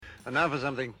And now for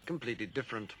something completely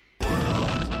different.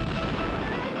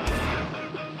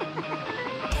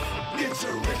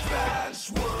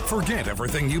 Forget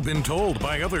everything you've been told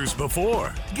by others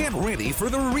before. Get ready for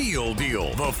the real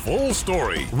deal, the full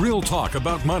story, real talk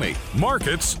about money,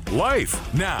 markets,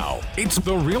 life. Now, it's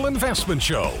The Real Investment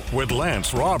Show with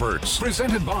Lance Roberts,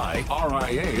 presented by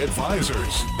RIA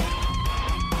Advisors.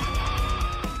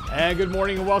 And good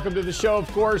morning and welcome to the show.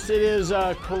 Of course, it is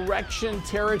correction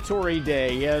territory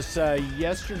day. Yes,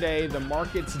 yesterday the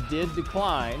markets did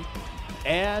decline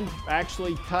and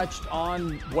actually touched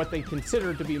on what they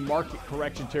consider to be market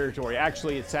correction territory.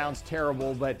 Actually, it sounds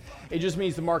terrible, but it just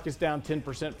means the market's down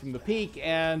 10% from the peak,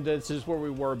 and this is where we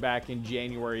were back in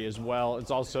January as well. It's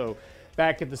also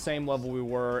back at the same level we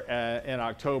were in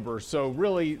October. So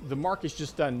really, the market's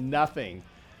just done nothing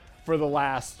for the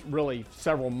last really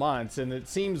several months, and it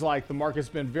seems like the market's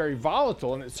been very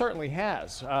volatile, and it certainly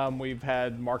has. We've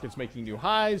had markets making new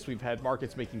highs, we've had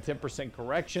markets making 10%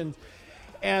 corrections,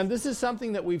 and this is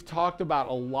something that we've talked about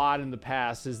a lot in the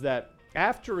past, is that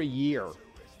after a year,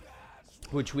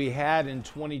 which we had in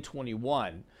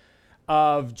 2021,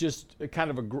 of just kind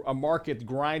of a market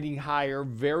grinding higher,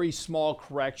 very small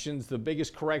corrections. The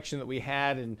biggest correction that we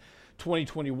had in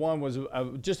 2021 was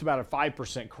just about a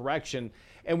 5% correction.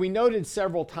 And we noted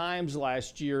several times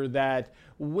last year that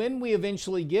when we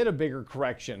eventually get a bigger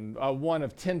correction, one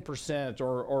of 10%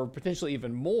 or potentially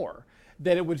even more,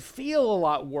 that it would feel a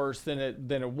lot worse than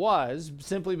it was,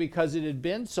 simply because it had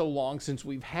been so long since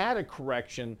we've had a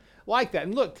correction like that.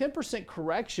 And look, 10%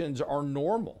 corrections are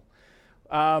normal.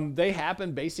 They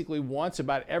happen basically once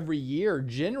about every year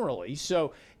generally.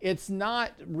 So it's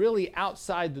not really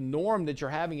outside the norm that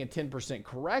you're having a 10%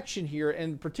 correction here.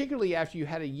 And particularly after you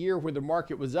had a year where the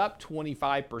market was up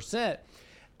 25%,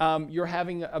 you're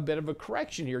having a bit of a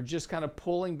correction here, just kind of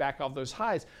pulling back off those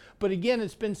highs. But again,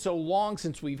 it's been so long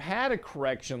since we've had a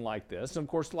correction like this. And of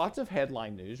course, lots of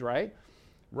headline news, right?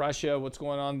 Russia, what's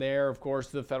going on there? Of course,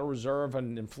 the Federal Reserve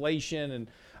and inflation and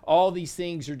all these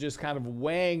things are just kind of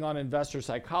weighing on investor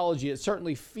psychology. It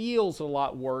certainly feels a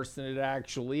lot worse than it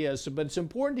actually is. But it's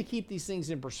important to keep these things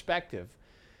in perspective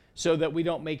so that we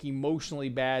don't make emotionally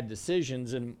bad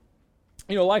decisions. And,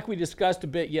 you know, like we discussed a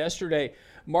bit yesterday,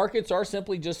 markets are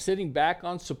simply just sitting back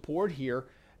on support here,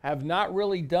 have not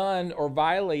really done or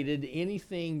violated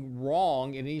anything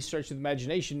wrong in any stretch of the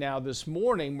imagination. Now, this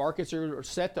morning, markets are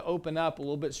set to open up a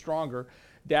little bit stronger.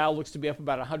 Dow looks to be up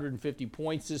about 150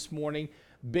 points this morning.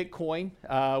 Bitcoin,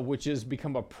 which has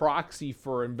become a proxy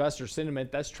for investor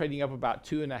sentiment, that's trading up about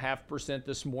 2.5%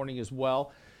 this morning as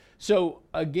well. So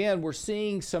again, we're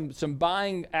seeing some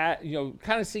buying at,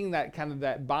 kind of seeing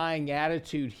that buying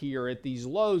attitude here at these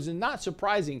lows, and not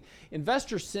surprising.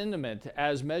 Investor sentiment,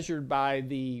 as measured by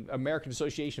the American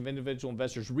Association of Individual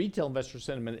Investors, retail investor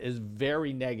sentiment is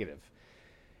very negative.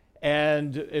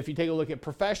 And if you take a look at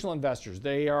professional investors,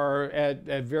 they are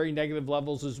at very negative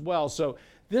levels as well. So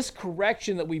this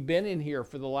correction that we've been in here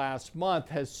for the last month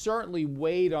has certainly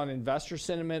weighed on investor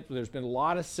sentiment. There's been a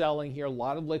lot of selling here, a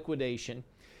lot of liquidation.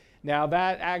 Now,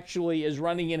 that actually is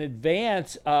running in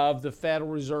advance of the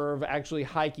Federal Reserve actually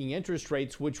hiking interest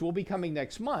rates, which will be coming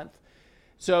next month.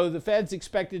 So the Fed's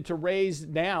expected to raise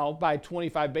now by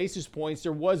 25 basis points.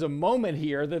 There was a moment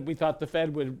here that we thought the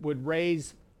Fed would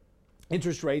raise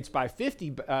interest rates by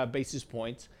 50 basis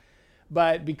points.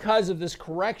 But because of this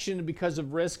correction, because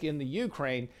of risk in the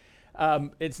Ukraine,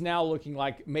 it's now looking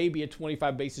like maybe a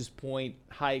 25 basis point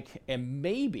hike, and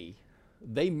maybe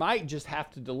they might just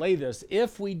have to delay this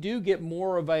if we do get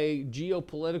more of a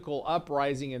geopolitical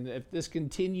uprising, and if this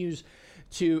continues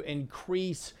to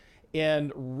increase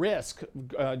in risk,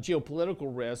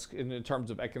 geopolitical risk in terms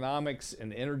of economics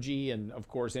and energy, and of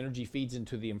course energy feeds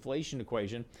into the inflation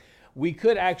equation. We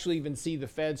could actually even see the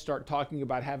Fed start talking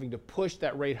about having to push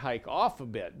that rate hike off a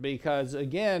bit, because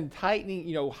again,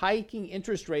 hiking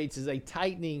interest rates is a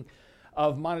tightening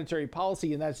of monetary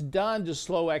policy, and that's done to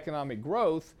slow economic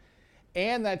growth.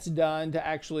 And that's done to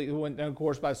actually, and of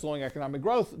course, by slowing economic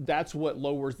growth, that's what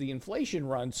lowers the inflation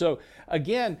run. So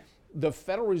again, the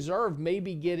Federal Reserve may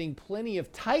be getting plenty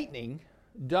of tightening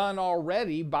done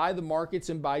already by the markets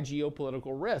and by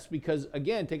geopolitical risk. Because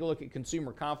again, take a look at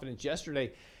consumer confidence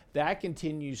yesterday. That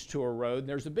continues to erode.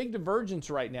 There's a big divergence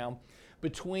right now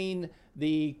between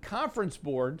the Conference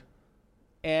Board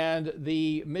and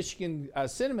the Michigan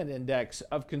Sentiment Index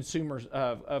of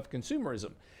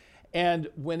consumerism. And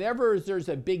whenever there's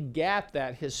a big gap,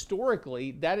 that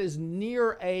historically, that is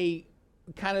near a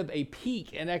kind of a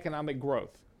peak in economic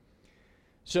growth.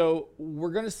 So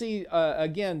we're going to see,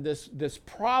 again, this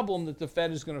problem that the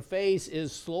Fed is going to face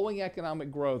is slowing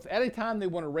economic growth at a time they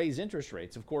want to raise interest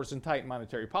rates, of course, and tighten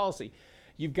monetary policy.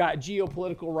 You've got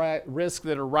geopolitical risk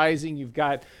that are rising. You've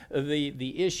got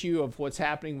the issue of what's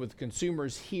happening with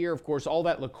consumers here. Of course, all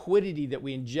that liquidity that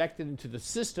we injected into the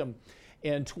system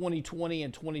in 2020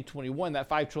 and 2021, that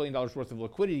 $5 trillion worth of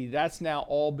liquidity, that's now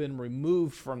all been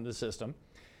removed from the system.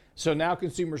 So now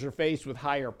consumers are faced with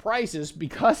higher prices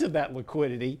because of that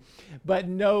liquidity, but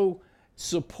no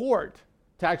support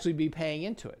to actually be paying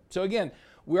into it. So again,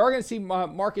 we are going to see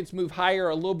markets move higher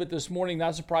a little bit this morning.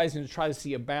 Not surprising to try to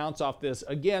see a bounce off this.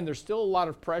 Again, there's still a lot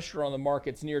of pressure on the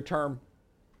markets near term.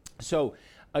 So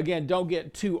again, don't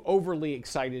get too overly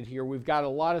excited here. We've got a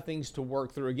lot of things to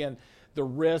work through. Again, the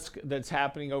risk that's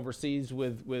happening overseas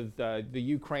with the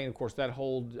Ukraine, of course, that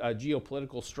whole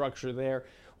geopolitical structure there.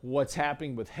 What's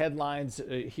happening with headlines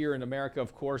here in America,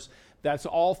 of course, that's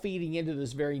all feeding into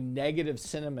this very negative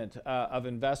sentiment of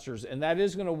investors, and that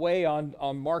is going to weigh on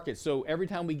markets. So every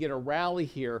time we get a rally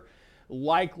here,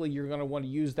 likely you're going to want to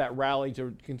use that rally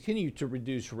to continue to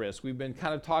reduce risk. We've been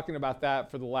kind of talking about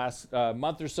that for the last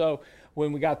month or so.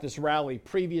 When we got this rally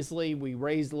previously, we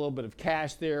raised a little bit of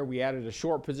cash there. We added a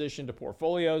short position to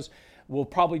portfolios. We'll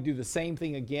probably do the same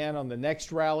thing again on the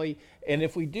next rally. And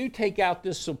if we do take out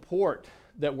this support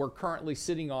that we're currently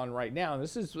sitting on right now, and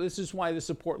this is why the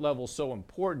support level is so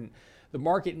important. The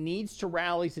market needs to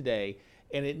rally today,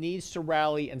 and it needs to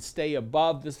rally and stay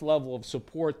above this level of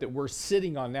support that we're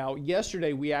sitting on. Now,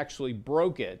 yesterday we actually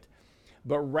broke it,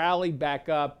 but rallied back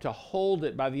up to hold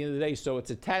it by the end of the day. So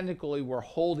technically we're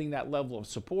holding that level of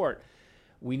support.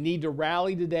 We need to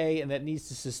rally today, and that needs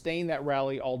to sustain that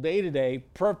rally all day today.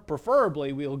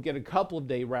 Preferably, we'll get a couple of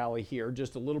day rally here,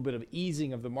 just a little bit of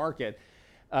easing of the market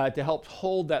to help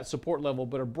hold that support level.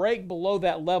 But a break below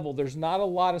that level, there's not a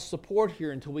lot of support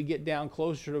here until we get down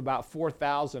closer to about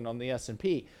 4,000 on the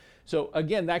S&P. So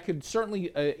again, that could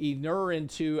certainly inure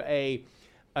into a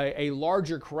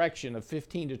larger correction of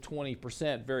 15 to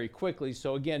 20% very quickly.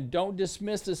 So again, don't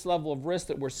dismiss this level of risk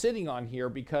that we're sitting on here,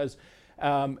 because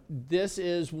this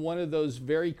is one of those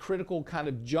very critical kind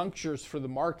of junctures for the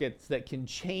markets that can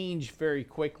change very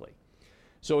quickly.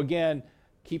 So again,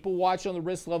 keep a watch on the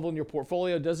risk level in your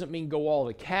portfolio. Doesn't mean go all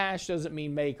to cash, doesn't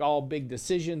mean make all big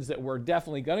decisions that we're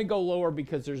definitely going to go lower,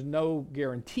 because there's no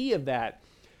guarantee of that.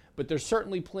 But there's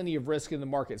certainly plenty of risk in the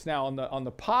markets. Now, on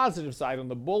the positive side, on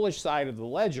the bullish side of the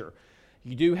ledger,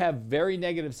 you do have very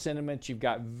negative sentiment. You've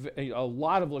got a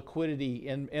lot of liquidity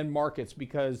in markets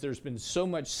because there's been so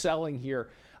much selling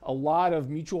here. A lot of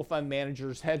mutual fund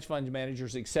managers, hedge fund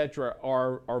managers, etc.,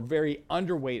 are very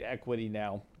underweight equity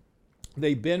now.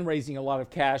 They've been raising a lot of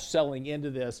cash selling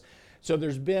into this. So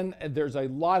there's a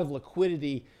lot of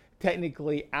liquidity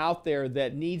technically out there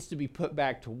that needs to be put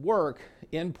back to work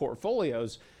in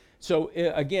portfolios. So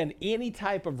again, any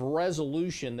type of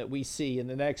resolution that we see in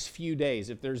the next few days,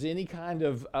 if there's any kind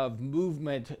of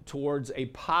movement towards a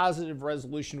positive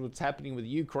resolution of what's happening with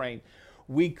Ukraine,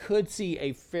 we could see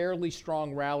a fairly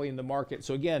strong rally in the market.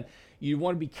 So again, you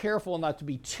want to be careful not to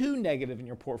be too negative in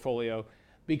your portfolio,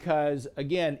 because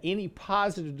again, any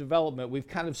positive development, we've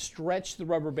kind of stretched the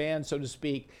rubber band, so to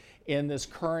speak, in this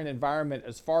current environment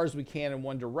as far as we can in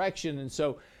one direction. And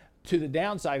so to the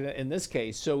downside in this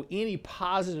case, so any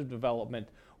positive development,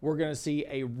 we're going to see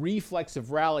a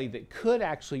reflexive rally that could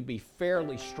actually be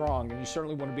fairly strong, and you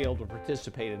certainly want to be able to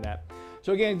participate in that.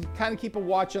 So again, kind of keep a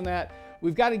watch on that.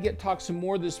 We've got to talk some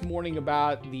more this morning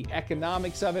about the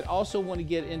economics of it. Also want to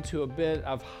get into a bit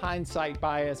of hindsight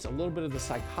bias, a little bit of the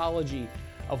psychology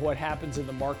of what happens in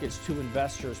the markets to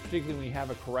investors, particularly when you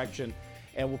have a correction.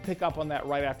 And we'll pick up on that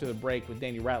right after the break with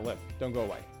Danny Ratliff. Don't go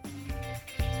away.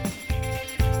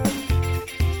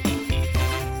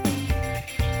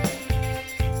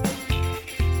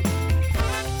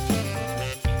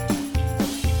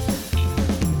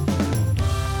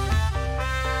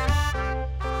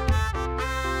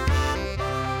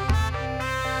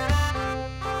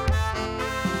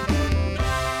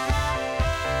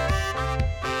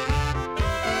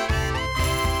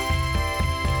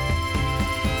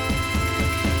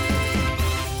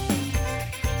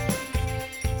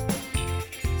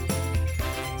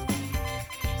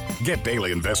 Get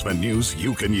daily investment news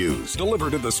you can use,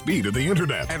 delivered at the speed of the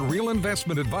internet at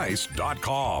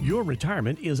realinvestmentadvice.com. Your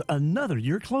retirement is another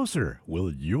year closer.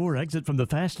 Will your exit from the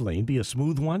fast lane be a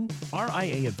smooth one?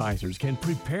 RIA advisors can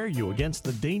prepare you against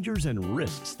the dangers and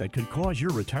risks that could cause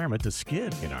your retirement to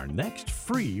skid in our next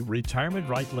free Retirement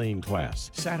Right Lane class,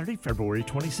 Saturday, February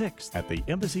 26th at the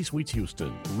Embassy Suites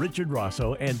Houston. Richard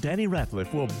Rosso and Danny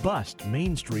Ratliff will bust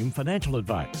mainstream financial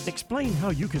advice, explain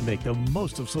how you can make the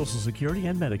most of Social Security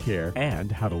and Medicare,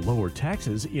 and how to lower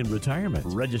taxes in retirement.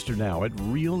 Register now at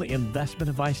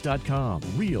realinvestmentadvice.com.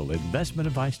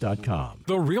 realinvestmentadvice.com.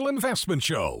 The Real Investment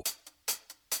Show.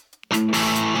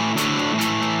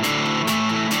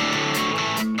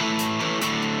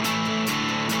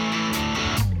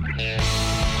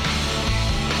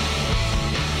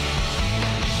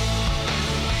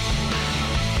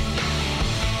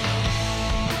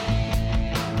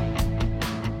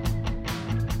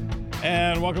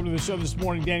 And welcome to the show this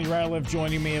morning. Danny Ratliff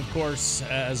joining me, of course,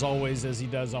 as always, as he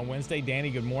does on Wednesday. Danny,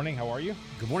 good morning. How are you?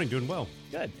 Good morning. Doing well.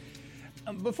 Good.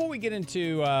 Before we get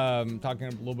into talking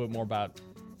a little bit more about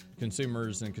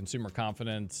consumers and consumer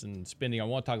confidence and spending, I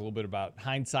want to talk a little bit about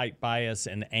hindsight bias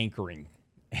and anchoring.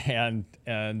 And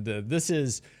this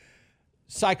is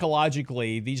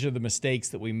psychologically, these are the mistakes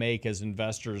that we make as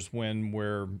investors when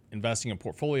we're investing in a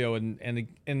portfolio. And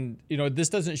you know, this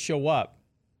doesn't show up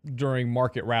during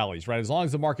market rallies, right? As long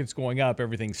as the market's going up,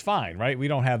 everything's fine, right? We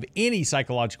don't have any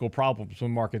psychological problems when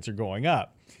markets are going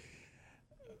up,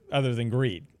 other than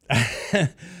greed.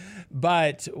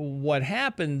 But what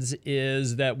happens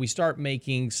is that we start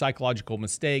making psychological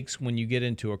mistakes when you get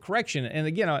into a correction. And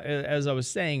again, as I was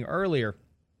saying earlier,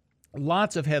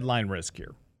 lots of headline risk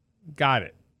here. Got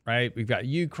it, right? We've got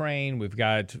Ukraine. We've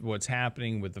got what's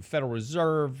happening with the Federal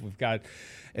Reserve. We've got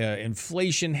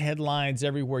inflation headlines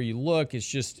everywhere you look. It's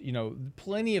just, you know,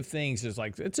 plenty of things. It's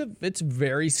like it's a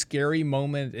very scary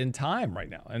moment in time right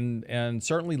now, and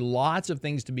certainly lots of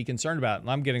things to be concerned about. And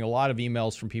I'm getting a lot of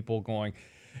emails from people going,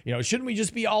 you know, shouldn't we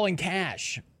just be all in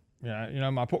cash? You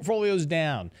know, my portfolio's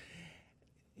down.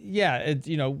 Yeah,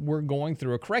 you know, we're going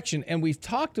through a correction, and we've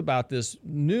talked about this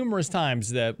numerous times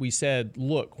that we said,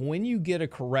 look, when you get a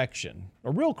correction,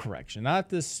 a real correction, not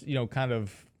this, you know, kind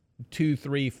of 2,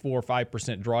 3, 4,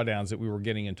 5% drawdowns that we were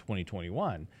getting in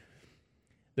 2021,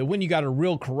 that when you got a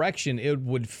real correction, it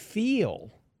would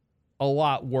feel a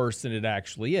lot worse than it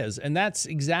actually is. And that's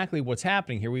exactly what's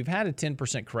happening here. We've had a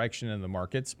 10% correction in the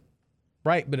markets,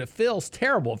 right? But it feels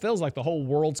terrible. It feels like the whole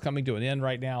world's coming to an end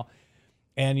right now.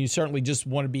 And you certainly just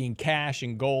want to be in cash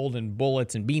and gold and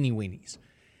bullets and beanie weenies.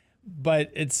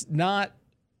 But it's not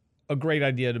a great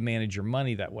idea to manage your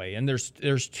money that way. And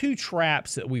there's two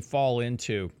traps that we fall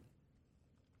into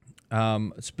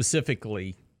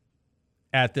specifically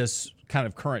at this kind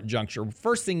of current juncture.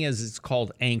 First thing is it's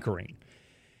called anchoring.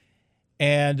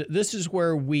 And this is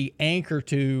where we anchor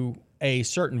to a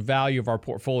certain value of our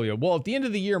portfolio. Well, at the end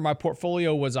of the year, my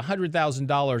portfolio was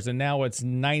 $100,000 and now it's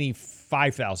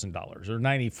 $95,000 or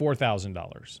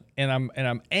 $94,000. And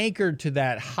I'm anchored to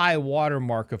that high water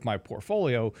mark of my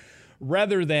portfolio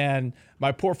rather than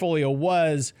my portfolio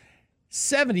was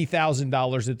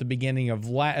 $70,000 at the beginning of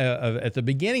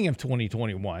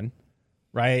 2021,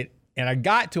 right? And I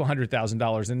got to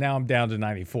 $100,000 and now I'm down to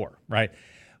 94, right?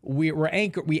 We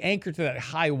anchor to that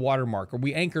high water mark, or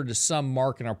we anchor to some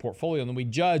mark in our portfolio, and then we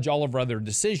judge all of our other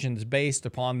decisions based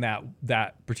upon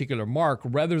that particular mark,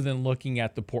 rather than looking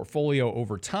at the portfolio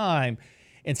over time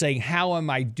and saying, how am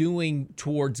I doing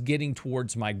towards getting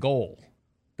towards my goal?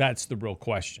 That's the real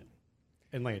question.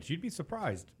 And Lance, you'd be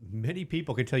surprised. Many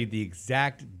people can tell you the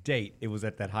exact date it was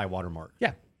at that high water mark.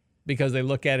 Yeah, because they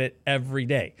look at it every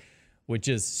day, which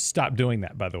is, stop doing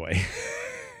that, by the way.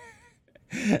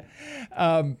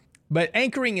 But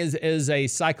anchoring is a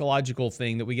psychological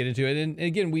thing that we get into. And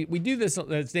again, we do this,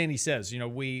 as Danny says, you know,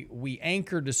 we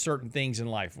anchor to certain things in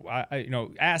life. You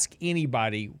know, ask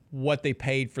anybody what they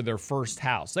paid for their first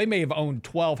house. They may have owned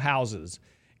 12 houses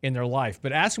in their life,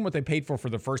 but ask them what they paid for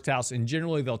the first house. And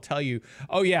generally they'll tell you,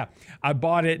 oh yeah, I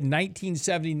bought it in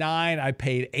 1979. I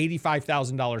paid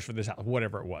 $85,000 for this house,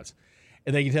 whatever it was.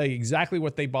 And they can tell you exactly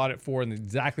what they bought it for and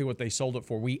exactly what they sold it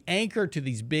for. We anchor to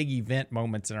these big event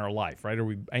moments in our life, right? Or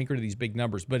we anchor to these big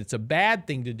numbers. But it's a bad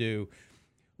thing to do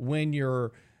when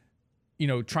you're, you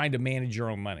know, trying to manage your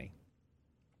own money.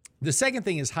 The second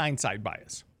thing is hindsight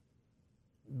bias.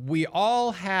 We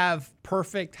all have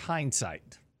perfect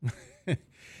hindsight.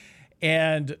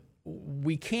 And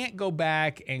we can't go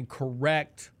back and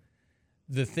correct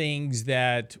the things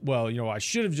that, well, you know, I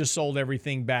should have just sold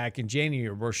everything back in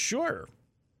January. We're sure,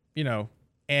 you know,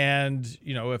 and,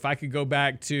 you know, if I could go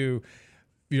back to,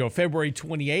 you know, February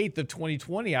 28th of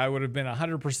 2020, I would have been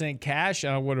 100% cash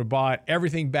and I would have bought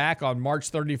everything back on March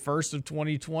 31st of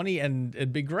 2020 and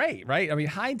it'd be great, right? I mean,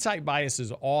 hindsight bias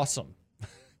is awesome.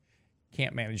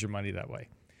 Can't manage your money that way.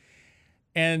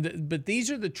 But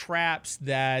these are the traps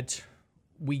that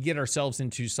we get ourselves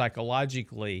into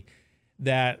psychologically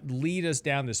that lead us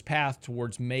down this path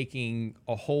towards making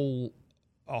a whole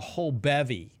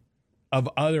bevy of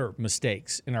other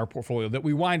mistakes in our portfolio that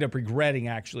we wind up regretting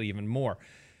actually even more.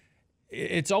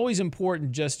 It's always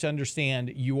important just to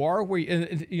understand you are where,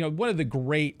 you know, one of the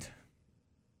great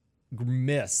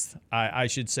myths, I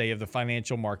should say, of the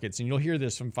financial markets, and you'll hear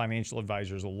this from financial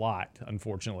advisors a lot,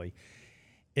 unfortunately,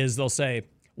 is they'll say,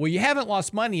 well, you haven't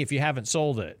lost money if you haven't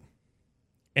sold it.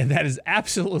 And that is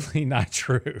absolutely not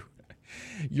true.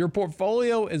 Your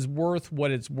portfolio is worth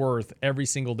what it's worth every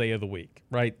single day of the week,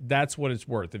 right? That's what it's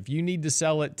worth. If you need to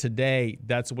sell it today,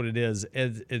 that's what it is.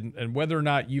 And whether or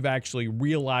not you've actually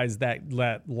realized that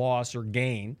loss or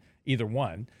gain, either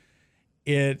one,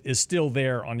 it is still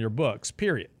there on your books,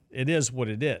 period. It is what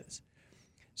it is.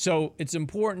 So it's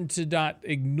important to not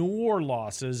ignore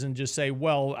losses and just say,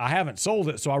 well, I haven't sold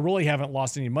it, so I really haven't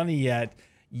lost any money yet.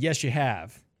 Yes, you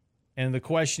have. And the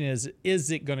question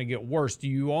is it going to get worse? Do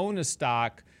you own a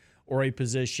stock or a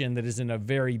position that is in a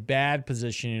very bad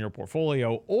position in your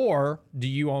portfolio? Or do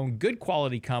you own good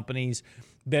quality companies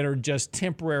that are just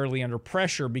temporarily under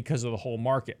pressure because of the whole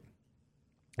market?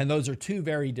 And those are two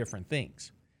very different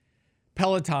things.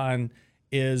 Peloton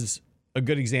is a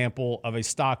good example of a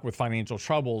stock with financial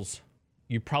troubles.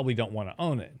 You probably don't want to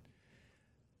own it.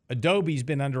 Adobe's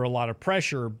been under a lot of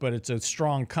pressure, but it's a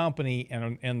strong company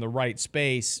and in the right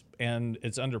space, and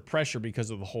it's under pressure because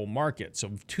of the whole market.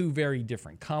 So two very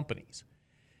different companies.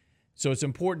 So it's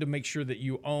important to make sure that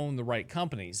you own the right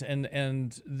companies.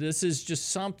 And this is just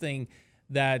something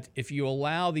that if you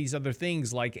allow these other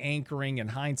things like anchoring and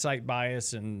hindsight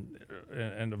bias and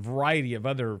a variety of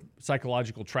other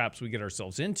psychological traps we get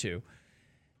ourselves into,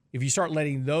 if you start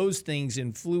letting those things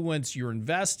influence your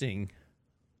investing,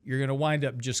 you're going to wind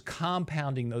up just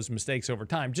compounding those mistakes over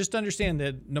time. Just understand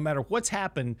that no matter what's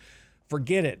happened,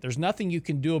 forget it. There's nothing you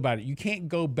can do about it. You can't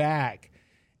go back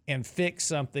and fix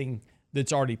something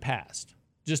that's already passed.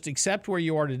 Just accept where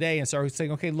you are today and start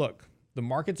saying, okay, look, the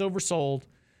market's oversold.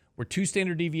 We're 2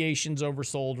 standard deviations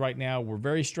oversold right now. We're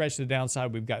very stretched to the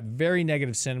downside. We've got very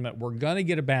negative sentiment. We're going to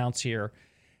get a bounce here.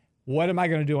 What am I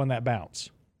going to do on that bounce?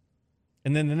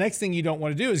 And then the next thing you don't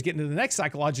want to do is get into the next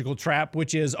psychological trap,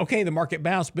 which is, okay, the market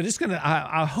bounced, but it's going to,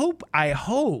 I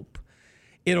hope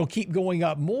it'll keep going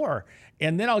up more.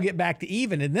 And then I'll get back to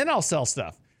even, and then I'll sell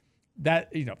stuff.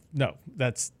 No,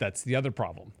 that's the other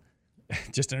problem.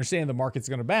 Just understand the market's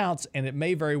going to bounce, and it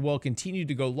may very well continue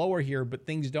to go lower here, but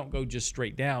things don't go just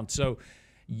straight down. So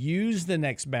use the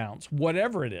next bounce,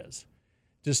 whatever it is,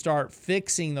 to start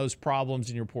fixing those problems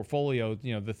in your portfolio,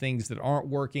 the things that aren't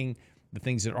working, the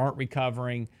things that aren't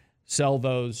recovering, sell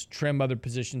those, trim other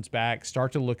positions back,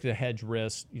 start to look at hedge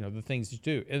risk, the things to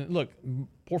do. And look,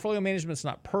 portfolio management's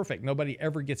not perfect. Nobody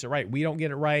ever gets it right. We don't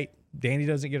get it right. Danny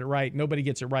doesn't get it right. Nobody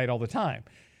gets it right all the time.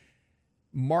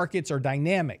 Markets are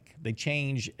dynamic. They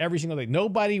change every single day.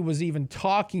 Nobody was even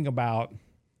talking about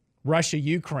Russia,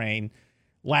 Ukraine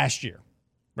last year,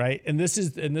 right? And this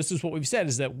is what we've said,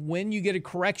 is that when you get a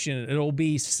correction, it'll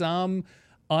be some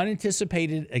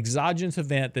unanticipated exogenous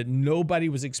event that nobody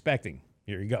was expecting.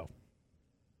 Here you go.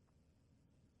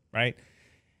 Right?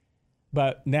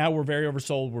 But now we're very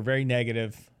oversold. We're very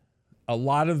negative. A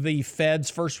lot of the Fed's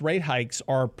first rate hikes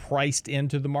are priced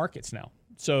into the markets now.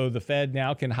 So the Fed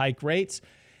now can hike rates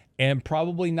and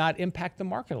probably not impact the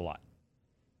market a lot,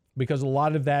 because a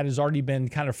lot of that has already been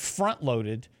kind of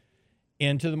front-loaded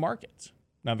into the markets.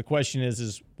 Now, the question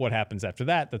is what happens after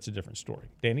that? That's a different story.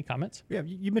 Danny, comments? Yeah,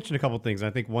 you mentioned a couple of things. I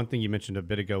think one thing you mentioned a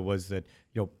bit ago was that,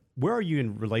 where are you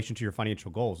in relation to your financial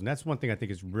goals? And that's one thing I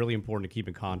think is really important to keep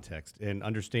in context and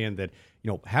understand that,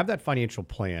 have that financial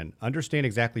plan, understand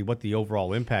exactly what the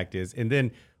overall impact is, and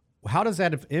then how does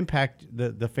that impact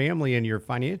the family and your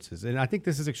finances? And I think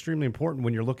this is extremely important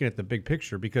when you're looking at the big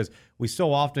picture, because we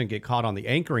so often get caught on the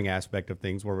anchoring aspect of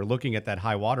things where we're looking at that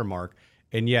high water mark,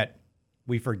 and yet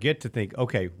we forget to think,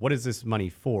 okay, what is this money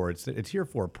for? It's here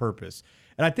for a purpose.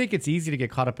 And I think it's easy to get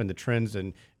caught up in the trends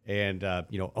and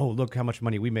oh, look how much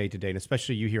money we made today. And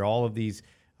especially you hear all of these,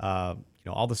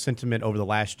 all the sentiment over the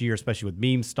last year, especially with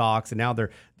meme stocks. And now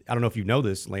I don't know if you know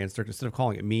this, Lance, instead of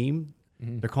calling it meme,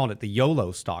 they're calling it the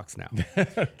YOLO stocks now.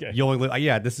 Okay. You only live,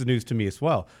 yeah, this is news to me as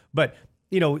well. But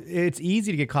it's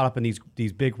easy to get caught up in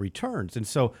these big returns. And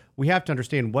so we have to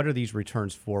understand, what are these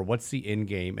returns for? What's the end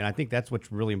game? And I think that's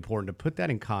what's really important, to put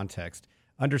that in context,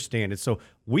 understand it. So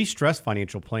we stress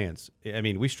financial plans. I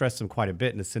mean, we stress them quite a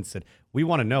bit in the sense that we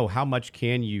want to know how much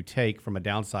can you take from a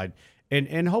downside.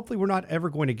 And hopefully we're not ever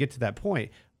going to get to that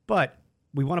point. But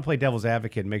we want to play devil's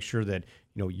advocate and make sure that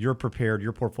you're prepared,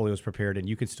 your portfolio is prepared, and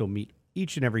you can still meet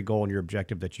each and every goal and your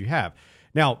objective that you have.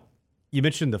 Now, you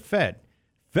mentioned the Fed.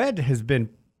 Fed has been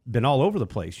all over the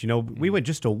place. We went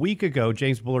just a week ago,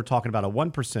 James Bullard talking about a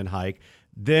 1% hike.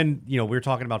 Then, we were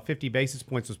talking about 50 basis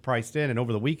points was priced in. And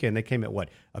over the weekend, they came at what?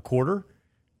 A quarter?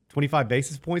 25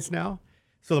 basis points now?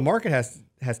 So the market has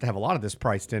to have a lot of this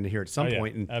priced in here at some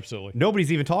point. And absolutely.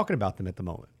 Nobody's even talking about them at the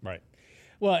moment. Right.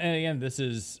 Well, and again, this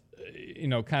is,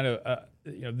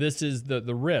 this is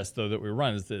the risk, though, that we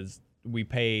run is we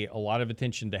pay a lot of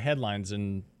attention to headlines,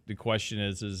 and the question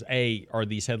is A, are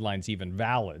these headlines even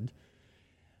valid?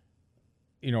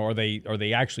 are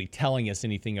they actually telling us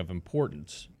anything of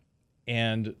importance?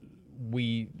 And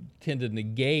we tend to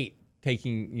negate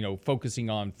focusing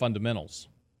on fundamentals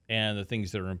and the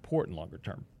things that are important longer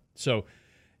term. So,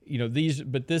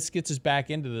 but this gets us back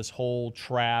into this whole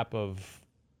trap of,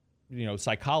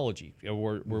 psychology.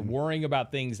 We're worrying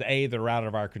about things, that are out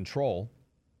of our control,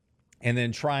 and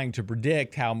then trying to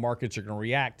predict how markets are going to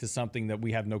react to something that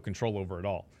we have no control over at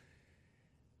all.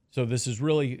 So this is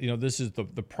really, this is the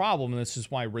problem, and this is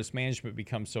why risk management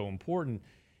becomes so important,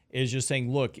 is just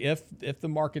saying, look, if the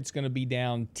market's going to be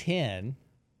down 10,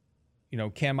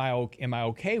 am I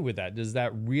okay with that? Does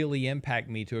that really impact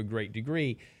me to a great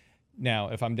degree? Now,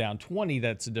 if I'm down 20,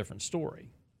 that's a different story,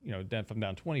 if I'm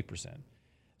down 20%.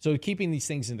 So keeping these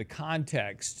things into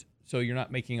context so you're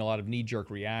not making a lot of knee-jerk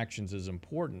reactions is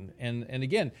important. And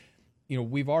again,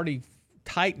 we've already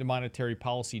tightened monetary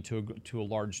policy to a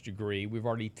large degree. We've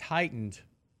already tightened,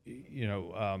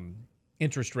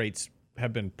 interest rates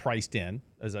have been priced in,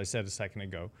 as I said a second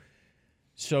ago.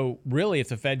 So really, if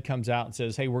the Fed comes out and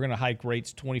says, hey, we're going to hike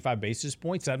rates 25 basis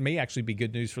points, that may actually be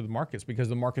good news for the markets, because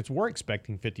the markets were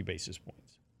expecting 50 basis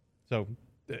points. So,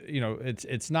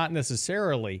 it's not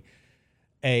necessarily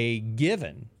a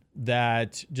given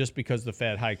that just because the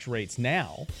Fed hikes rates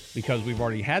now, because we've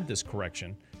already had this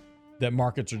correction, that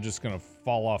markets are just going to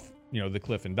fall off, the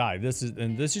cliff and die. This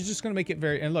is just going to make it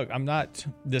very, and look, I'm not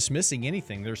dismissing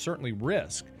anything. There's certainly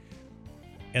risk.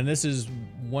 And this is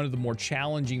one of the more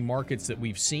challenging markets that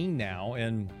we've seen now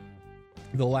in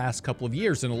the last couple of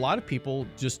years. And a lot of people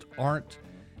just don't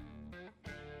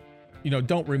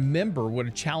remember what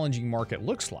a challenging market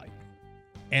looks like.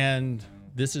 And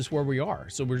this is where we are.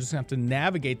 So we're just going to have to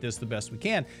navigate this the best we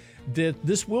can.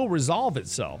 This will resolve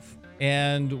itself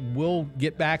and we'll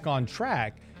get back on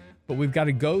track, but we've got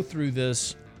to go through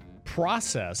this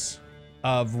process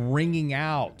of wringing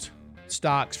out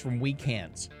stocks from weak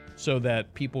hands so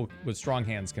that people with strong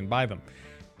hands can buy them.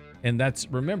 And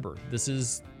remember, this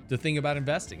is the thing about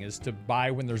investing, is to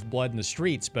buy when there's blood in the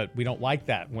streets, but we don't like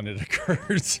that when it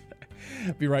occurs.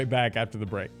 Be right back after the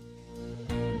break.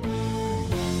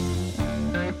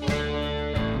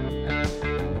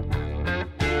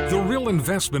 The Real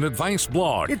Investment Advice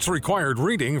blog. It's required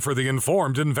reading for the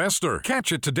informed investor.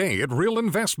 Catch it today at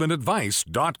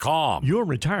realinvestmentadvice.com. Your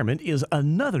retirement is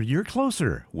another year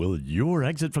closer. Will your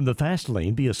exit from the fast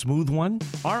lane be a smooth one?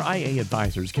 RIA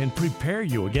advisors can prepare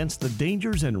you against the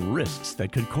dangers and risks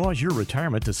that could cause your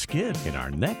retirement to skid in our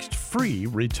next free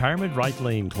Retirement Right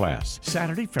Lane class,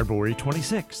 Saturday, February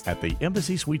 26th at the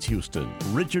Embassy Suites Houston.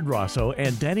 Richard Rosso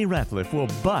and Danny Ratliff will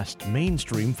bust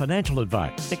mainstream financial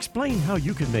advice, explain how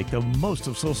you can make the most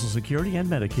of Social Security and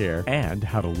Medicare, and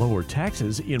how to lower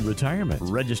taxes in retirement.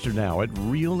 Register now at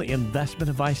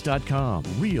realinvestmentadvice.com.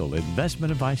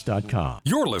 Realinvestmentadvice.com.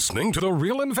 You're listening to The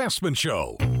Real Investment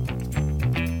Show.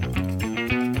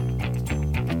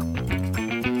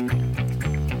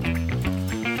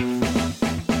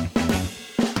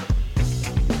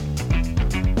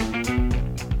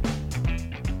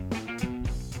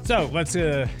 So let's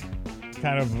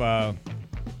kind of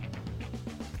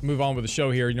move on with the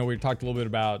show here. We talked a little bit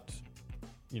about,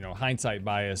 hindsight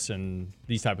bias and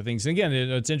these type of things. And again,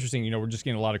 it's interesting. We're just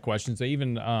getting a lot of questions,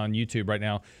 even on YouTube right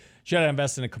now. Should I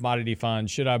invest in a commodity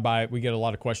fund? Should I buy? We get a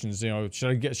lot of questions.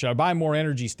 Should I buy more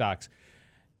energy stocks?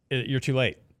 You're too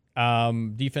late.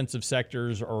 Defensive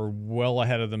sectors are well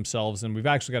ahead of themselves, and we've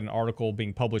actually got an article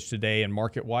being published today in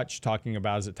MarketWatch talking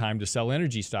about, is it time to sell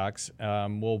energy stocks?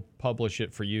 We'll publish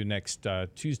it for you next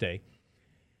Tuesday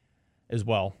as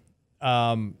well.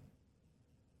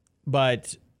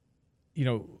 But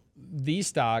these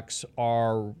stocks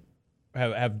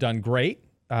have done great.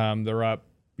 They're up,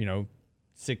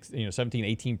 17,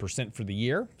 18% for the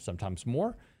year, sometimes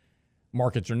more.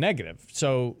 Markets are negative.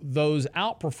 So those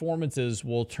outperformances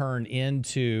will turn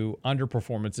into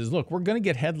underperformances. Look, we're going to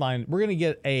get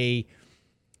a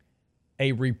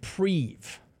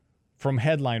reprieve from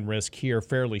headline risk here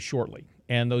fairly shortly.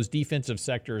 And those defensive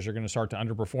sectors are going to start to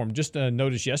underperform. Just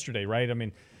notice yesterday, right? I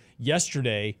mean,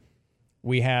 yesterday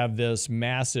we have this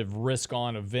massive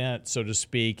risk-on event, so to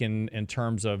speak, in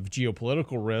terms of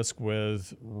geopolitical risk,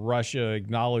 with Russia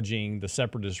acknowledging the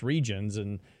separatist regions,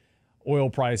 and oil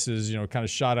prices, kind of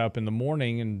shot up in the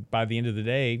morning. And by the end of the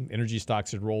day, energy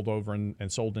stocks had rolled over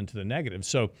and sold into the negative.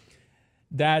 So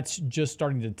that's just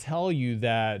starting to tell you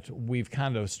that we've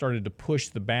kind of started to push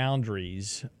the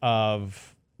boundaries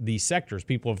of these sectors.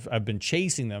 People have been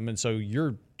chasing them, and so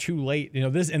you're too late.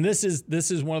 This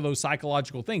is one of those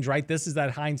psychological things, right? This is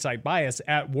that hindsight bias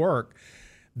at work.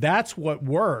 That's what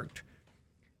worked,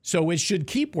 so it should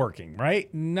keep working,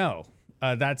 right? No,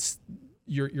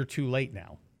 you're too late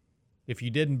now. If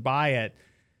you didn't buy it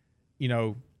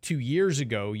 2 years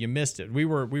ago, you missed it. We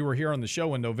were here on the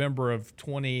show in November of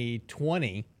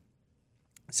 2020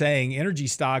 saying energy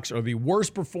stocks are the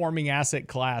worst performing asset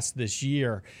class this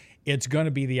year. It's going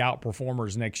to be the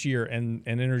outperformers next year, and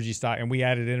energy stock. And we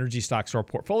added energy stocks to our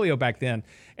portfolio back then,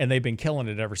 and they've been killing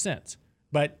it ever since.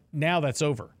 But now that's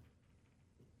over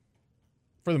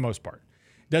for the most part.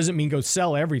 Doesn't mean go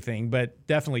sell everything, but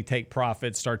definitely take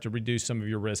profits, start to reduce some of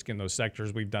your risk in those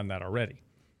sectors. We've done that already.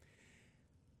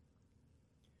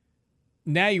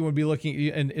 Now you would be looking,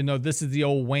 and this is the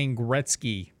old Wayne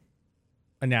Gretzky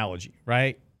analogy,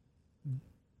 right?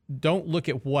 Don't look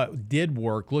at what did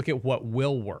work, look at what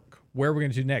will work. Where we're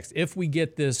going to do next. If we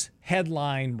get this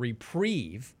headline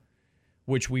reprieve,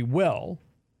 which we will,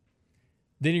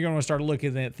 then you're going to start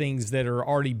looking at things that are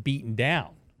already beaten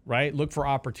down, right? Look for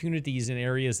opportunities in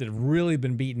areas that have really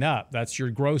been beaten up. That's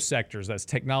your growth sectors. That's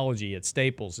technology. It's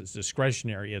staples. It's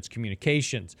discretionary. It's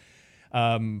communications,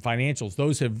 financials.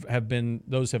 Those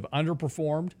have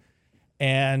underperformed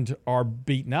and are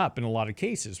beaten up in a lot of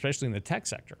cases, especially in the tech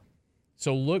sector.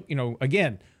 So look,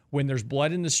 again, when there's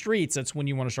blood in the streets, that's when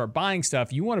you want to start buying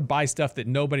stuff. You want to buy stuff that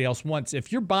nobody else wants. If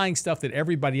you're buying stuff that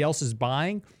everybody else is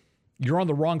buying, you're on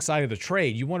the wrong side of the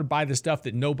trade. You want to buy the stuff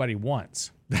that nobody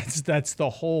wants. That's the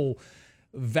whole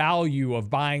value of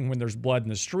buying when there's blood in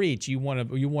the streets. You want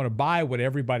to buy what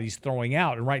everybody's throwing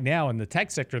out. And right now in the tech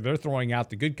sector, they're throwing out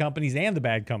the good companies and the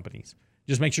bad companies.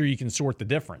 Just make sure you can sort the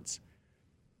difference.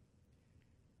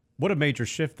 What a major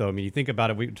shift, though. I mean, you think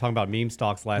about it. We were talking about meme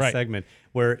stocks last Right. segment,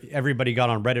 where everybody got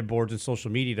on Reddit boards and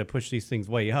social media to push these things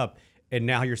way up. And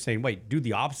now you're saying, wait, do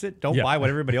the opposite? Don't Yeah. buy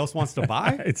what everybody else wants to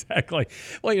buy? Exactly.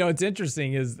 Well, it's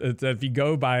interesting is that if you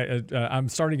go by, I'm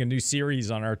starting a new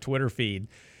series on our Twitter feed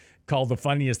called The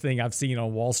Funniest Thing I've Seen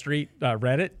on Wall Street,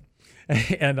 Reddit.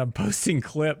 And I'm posting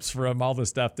clips from all the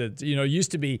stuff that,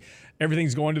 used to be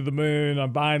everything's going to the moon.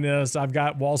 I'm buying this. I've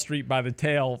got Wall Street by the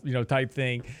tail, type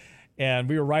thing. And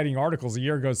we were writing articles a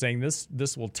year ago saying this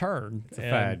will turn. It's a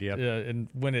fad, yeah. And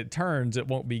when it turns, it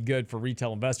won't be good for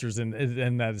retail investors. And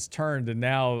that has turned. And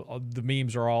now the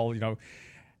memes are all, Room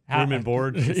and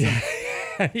board.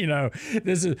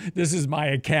 this is my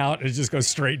account. It just goes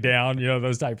straight down,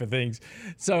 those type of things.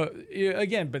 So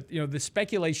again, but the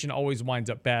speculation always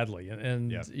winds up badly.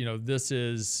 And this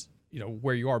is,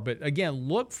 where you are. But again,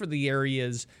 look for the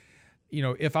areas,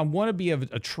 if I want to be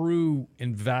a true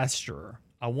investor,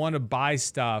 I want to buy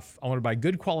stuff. I want to buy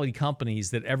good quality companies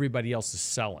that everybody else is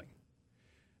selling,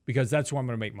 because that's where I'm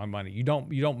going to make my money. You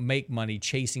don't make money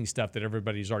chasing stuff that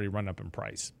everybody's already run up in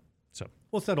price. So,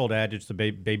 well, it's that old adage: the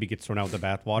baby gets thrown out with the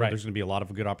bathwater. Right. There's going to be a lot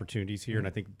of good opportunities here, and I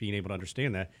think being able to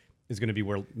understand that is going to be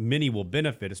where many will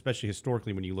benefit, especially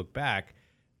historically when you look back.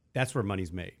 That's where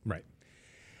money's made. Right.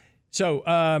 So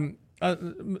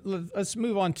let's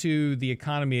move on to the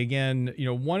economy again.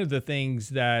 One of the things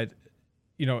that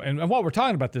and while we're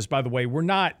talking about this, by the way, we're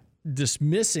not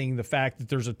dismissing the fact that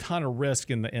there's a ton of risk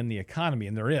in the economy,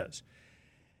 and there is.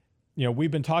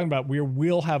 We've been talking about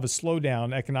we'll have a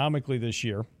slowdown economically this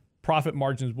year. Profit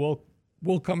margins will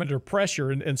come under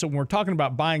pressure, and so when we're talking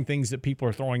about buying things that people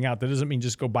are throwing out, that doesn't mean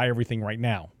just go buy everything right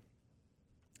now.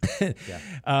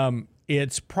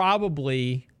 It's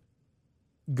probably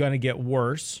going to get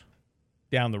worse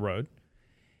down the road.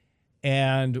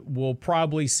 And we'll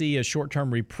probably see a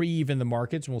short-term reprieve in the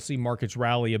markets. We'll see markets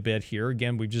rally a bit here.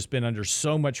 Again, we've just been under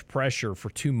so much pressure for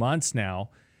 2 months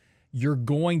now. You're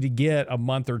going to get a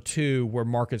month or two where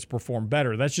markets perform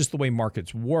better. That's just the way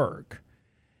markets work.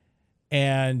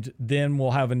 And then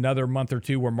we'll have another month or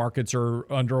two where markets are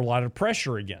under a lot of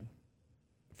pressure again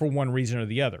for one reason or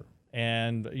the other.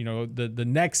 And, the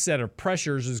next set of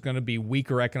pressures is going to be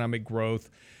weaker economic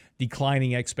growth,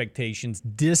 declining expectations,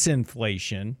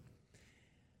 disinflation,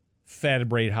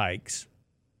 Fed rate hikes,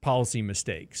 policy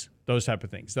mistakes, those type of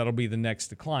things. That'll be the next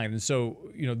decline. And so,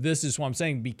 this is what I'm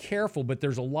saying, be careful, but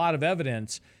there's a lot of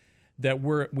evidence that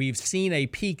we've seen a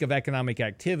peak of economic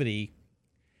activity.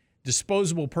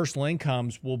 Disposable personal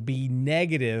incomes will be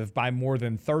negative by more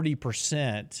than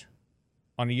 30%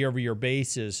 on a year-over-year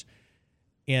basis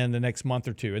in the next month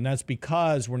or two. And that's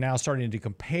because we're now starting to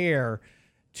compare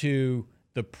to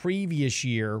the previous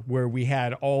year where we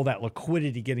had all that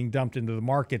liquidity getting dumped into the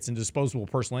markets and disposable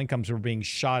personal incomes were being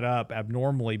shot up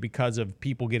abnormally because of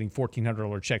people getting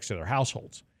 $1,400 checks to their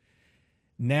households.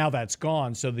 Now that's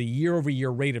gone. So the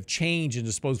year-over-year rate of change in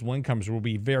disposable incomes will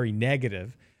be very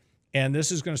negative. And this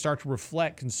is going to start to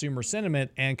reflect consumer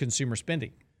sentiment and consumer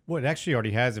spending. Well, it actually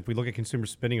already has. If we look at consumer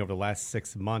spending over the last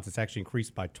 6 months, it's actually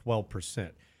increased by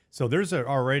 12%. So there's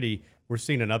we're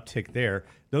seeing an uptick there.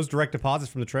 Those direct deposits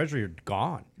from the Treasury are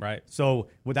gone. Right. So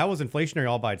that was inflationary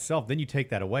all by itself. Then you take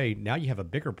that away. Now you have a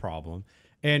bigger problem.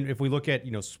 And if we look at,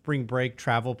 spring break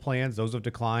travel plans, those have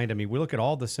declined. I mean, we look at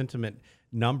all the sentiment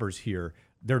numbers here.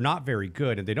 They're not very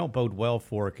good, and they don't bode well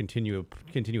for a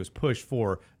continuous push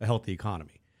for a healthy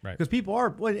economy. Right. Because people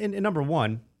are, and number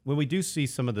one, when we do see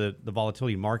some of the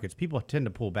volatility in markets, people tend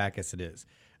to pull back as it is.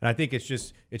 And I think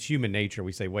it's human nature.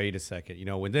 We say, wait a second,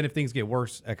 and then if things get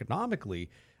worse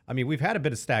economically, I mean, we've had a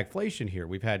bit of stagflation here.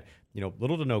 We've had,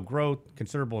 little to no growth,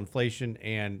 considerable inflation,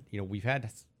 and, we've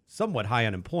had somewhat high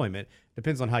unemployment.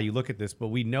 Depends on how you look at this, but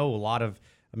we know a lot of,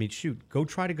 go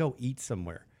try to go eat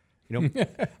somewhere. No,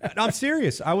 I'm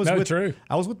serious. I was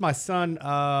with my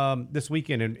son this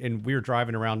weekend, and we were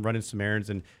driving around running some errands,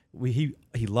 and he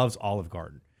loves Olive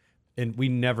Garden, and we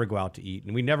never go out to eat,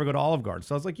 and we never go to Olive Garden.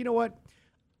 So I was like, you know what?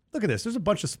 Look at this. There's a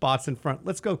bunch of spots in front.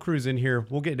 Let's go cruise in here.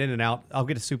 We'll get in and out. I'll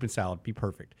get a soup and salad. Be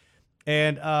perfect.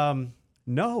 And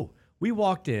no, we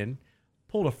walked in,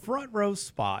 pulled a front row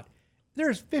spot.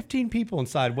 There's 15 people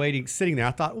inside waiting, sitting there.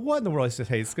 I thought, what in the world? I said,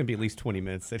 hey, it's going to be at least 20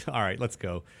 minutes. I said, all right, let's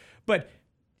go. But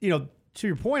to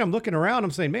your point, I'm looking around,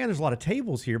 I'm saying, man, there's a lot of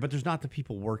tables here, but there's not the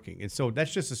people working. And so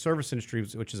that's just the service industry,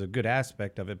 which is a good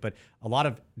aspect of it. But a lot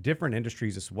of different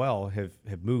industries as well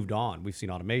have moved on. We've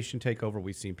seen automation take over.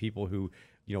 We've seen people who,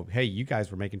 hey, you guys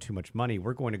were making too much money.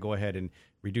 We're going to go ahead and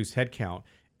reduce headcount.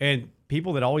 And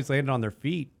people that always landed on their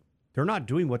feet, they're not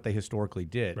doing what they historically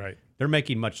did. Right. They're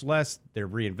making much less. They've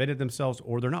reinvented themselves,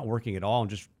 or they're not working at all and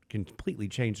just completely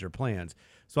change their plans.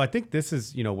 So I think this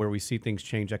is, where we see things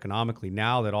change economically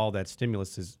now that all that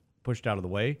stimulus is pushed out of the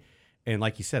way. And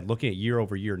like you said, looking at year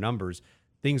over year numbers,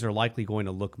 things are likely going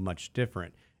to look much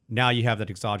different. Now you have that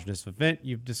exogenous event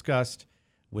you've discussed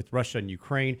with Russia and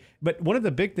Ukraine. But one of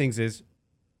the big things is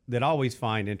that I always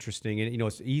find interesting, and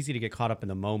it's easy to get caught up in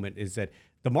the moment, is that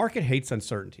the market hates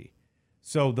uncertainty.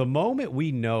 So the moment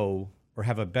we know or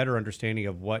have a better understanding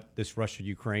of what this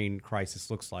Russia-Ukraine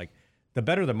crisis looks like, the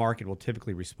better the market will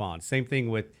typically respond. Same thing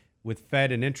with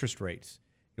Fed and interest rates.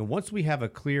 Once we have a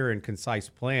clear and concise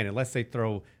plan, unless they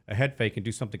throw a head fake and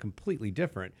do something completely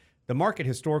different, the market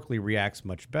historically reacts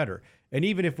much better. And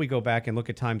even if we go back and look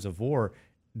at times of war,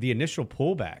 the initial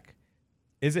pullback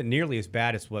isn't nearly as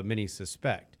bad as what many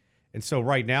suspect. And so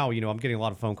right now, I'm getting a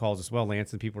lot of phone calls as well,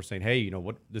 Lance, and people are saying, hey,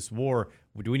 what this war,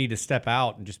 do we need to step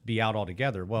out and just be out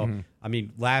altogether? Well,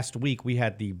 last week we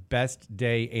had the best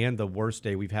day and the worst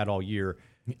day we've had all year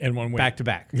in 1 week. Back to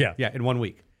back. Yeah, in 1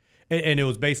 week. And it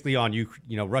was basically on,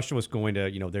 Russia was going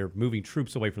to, they're moving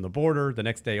troops away from the border. The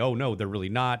next day, oh, no, they're really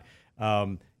not.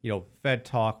 Fed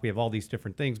talk, we have all these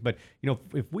different things. But,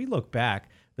 if we look back,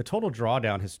 the total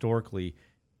drawdown historically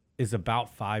is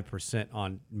about 5%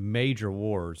 on major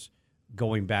wars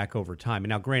going back over time. And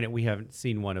now, granted, we haven't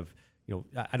seen one of,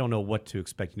 I don't know what to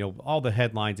expect. All the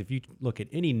headlines, if you look at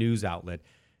any news outlet,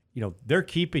 they're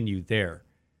keeping you there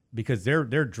because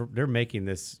they're making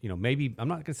this, maybe, I'm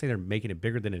not going to say they're making it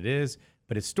bigger than it is,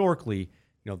 but historically,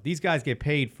 these guys get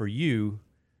paid for you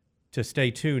to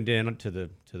stay tuned in to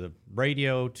the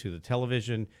radio, to the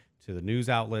television, to the news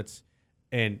outlets,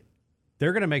 and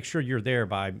they're going to make sure you're there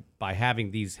by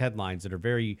having these headlines that are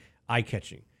very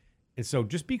eye-catching. And so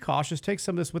just be cautious. Take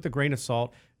some of this with a grain of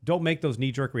salt. Don't make those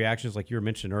knee-jerk reactions like you were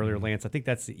mentioning earlier, Lance. I think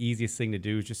that's the easiest thing to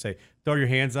do is just say, throw your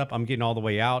hands up. I'm getting all the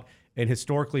way out. And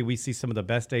historically, we see some of the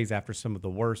best days after some of the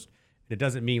worst. It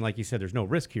doesn't mean, like you said, there's no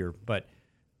risk here, but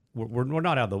we're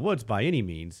not out of the woods by any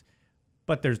means.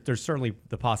 But there's certainly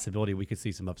the possibility we could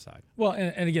see some upside. Well,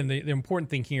 and again, the important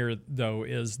thing here, though,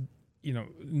 is,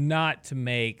 not to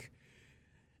make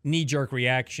knee-jerk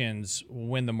reactions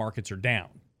when the markets are down.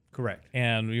 Correct.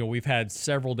 And we've had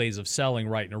several days of selling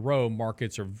right in a row.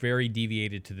 Markets are very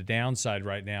deviated to the downside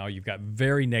right now. You've got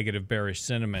very negative bearish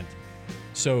sentiment.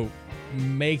 So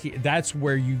that's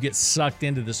where you get sucked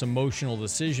into this emotional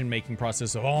decision-making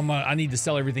process of, I need to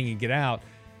sell everything and get out.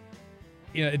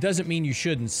 It doesn't mean you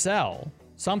shouldn't sell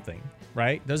something,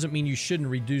 right? Doesn't mean you shouldn't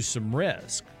reduce some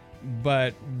risk,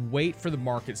 but wait for the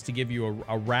markets to give you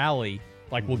a rally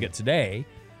like we'll get today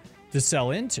to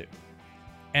sell into.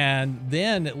 And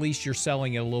then at least you're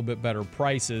selling at a little bit better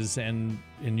prices and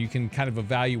you can kind of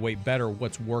evaluate better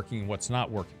what's working and what's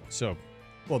not working. So,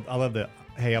 well, I love the,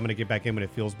 hey, I'm going to get back in when it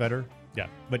feels better. Yeah.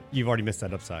 But you've already missed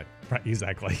that upside. Right,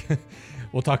 exactly.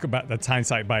 We'll talk about the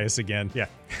hindsight bias again. Yeah.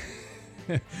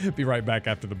 Be right back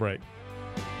after the break.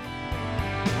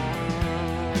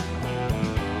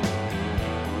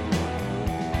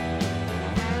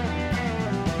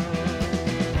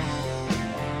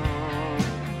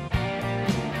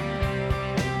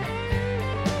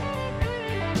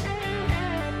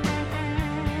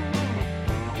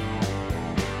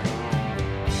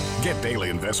 Get daily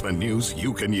investment news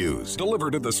you can use,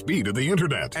 delivered at the speed of the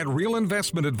internet at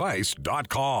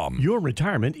realinvestmentadvice.com. Your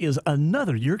retirement is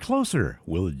another year closer.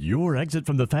 Will your exit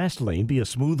from the fast lane be a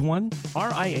smooth one?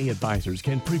 RIA Advisors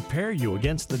can prepare you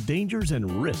against the dangers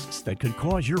and risks that could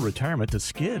cause your retirement to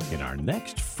skid in our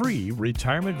next free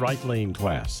Retirement Right Lane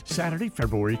class, Saturday,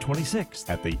 February 26th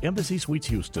at the Embassy Suites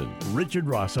Houston. Richard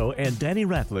Rosso and Danny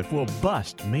Ratliff will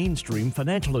bust mainstream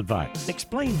financial advice,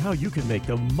 explain how you can make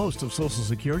the most of Social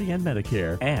Security and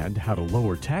Medicare, and how to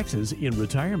lower taxes in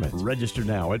retirement. Register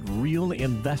now at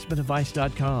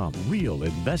realinvestmentadvice.com.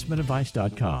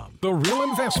 Realinvestmentadvice.com. The Real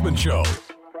Investment Show.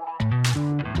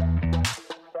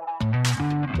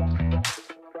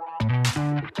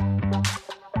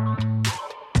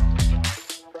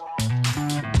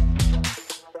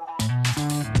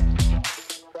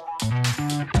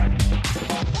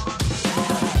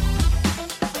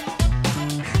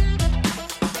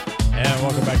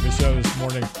 Welcome back to the show this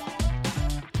morning.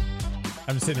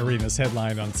 I'm sitting here reading this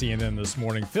headline on CNN this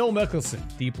morning. Phil Mickelson,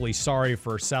 deeply sorry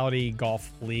for Saudi Golf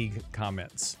League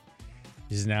comments.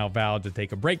 He's now vowed to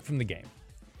take a break from the game.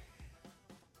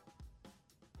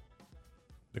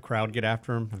 The crowd get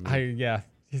after him.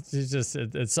 It's just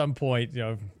at some point,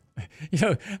 I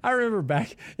remember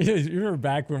back, you remember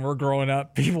back when we're growing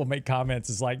up, people make comments.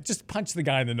 It's like, just punch the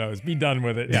guy in the nose, be done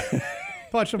with it. Yeah.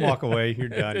 Punch him, walk away. You're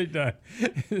done. You're done.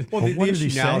 Well, what did he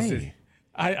issue now say? is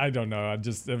I don't know. It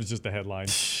was just a headline.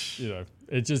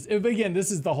 Again,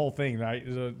 this is the whole thing, right?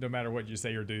 No matter what you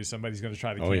say or do, somebody's going to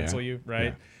try to cancel you,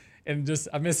 right? Yeah. And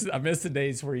I miss the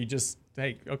days where you just,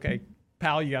 hey, okay,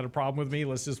 pal, you got a problem with me?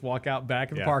 Let's just walk out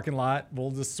back in the parking lot.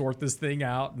 We'll just sort this thing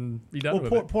out and be done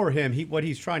with it. Poor him. What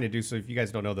he's trying to do. So if you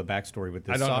guys don't know the backstory with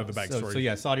this, I don't know the backstory. So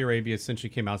yeah, Saudi Arabia essentially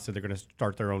came out and said they're going to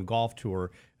start their own golf tour,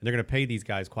 and they're going to pay these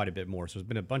guys quite a bit more. So there's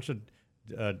been a bunch of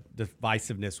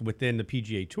divisiveness within the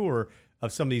PGA Tour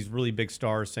of some of these really big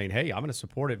stars saying, hey, I'm going to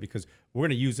support it because we're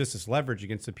going to use this as leverage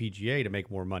against the PGA to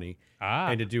make more money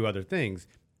and to do other things.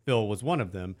 Phil was one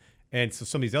of them. And so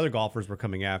some of these other golfers were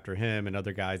coming after him and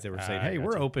other guys that were saying, hey,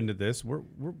 we're open to this.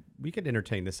 We could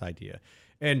entertain this idea.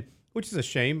 And which is a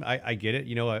shame. I get it.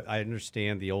 I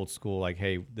understand the old school, like,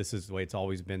 hey, this is the way it's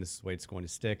always been. This is the way it's going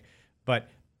to stick. But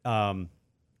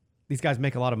these guys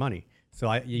make a lot of money.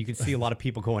 So you can see a lot of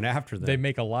people going after them. They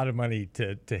make a lot of money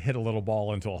to hit a little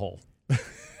ball into a hole.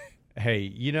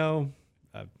 Hey,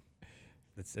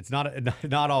 it's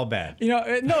not all bad.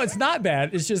 No, it's not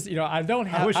bad. It's just, I don't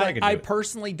have. I wish I could do I it.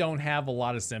 personally don't have a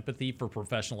lot of sympathy for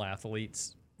professional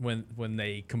athletes when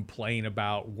they complain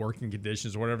about working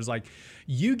conditions or whatever. It's like,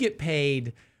 you get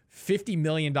paid $50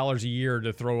 million a year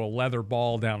to throw a leather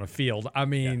ball down a field. I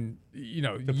mean,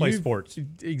 to play sports.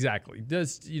 Exactly.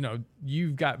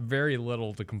 You've got very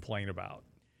little to complain about.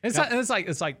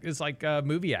 It's like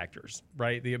movie actors,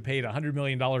 right? They get paid $100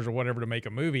 million or whatever to make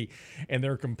a movie, and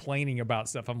they're complaining about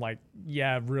stuff. I'm like,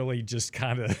 yeah, really, just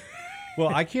kind of. Well,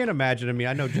 I can't imagine. I mean,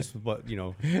 I know just what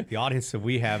the audience that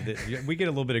we have, that we get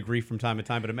a little bit of grief from time to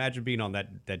time. But imagine being on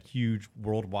that huge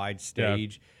worldwide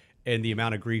stage, and the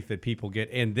amount of grief that people get,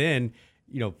 and then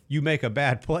you make a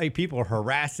bad play, people are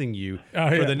harassing you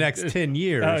for the next 10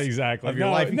 years exactly. of your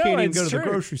life. You can't even go to the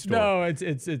grocery store. No,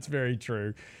 it's very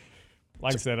true.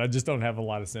 Like I said, I just don't have a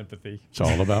lot of sympathy. It's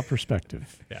all about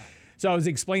perspective. Yeah. So I was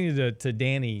explaining to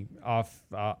Danny off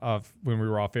when we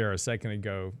were off air a second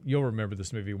ago. You'll remember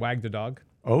this movie, Wag the Dog.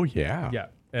 Oh yeah. Yeah.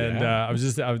 And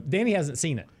Danny hasn't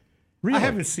seen it. Really? I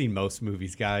haven't seen most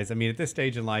movies, guys. I mean, at this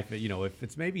stage in life, if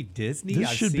it's maybe Disney, This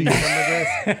I've should seen be- some of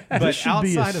this. But This should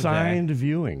be outside assigned of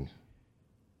viewing.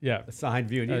 Yeah. that, assigned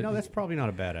viewing, that's probably not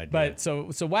a bad idea. But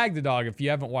so Wag the Dog, if you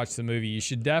haven't watched the movie, you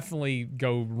should definitely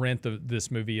go rent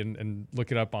this movie and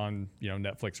look it up on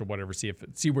Netflix or whatever. See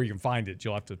where you can find it.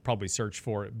 You'll have to probably search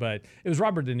for it. But it was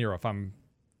Robert De Niro, if I'm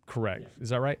correct. Is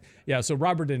that right? Yeah. So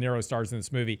Robert De Niro stars in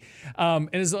this movie. And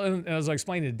as I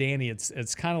explained to Danny,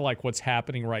 it's kind of like what's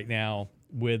happening right now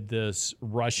with this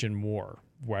Russian war,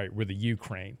 right, with the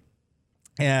Ukraine.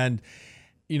 And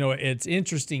it's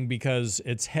interesting because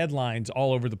it's headlines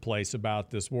all over the place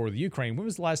about this war with Ukraine. When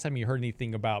was the last time you heard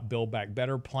anything about Build Back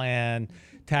Better plan,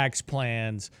 tax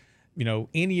plans,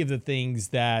 any of the things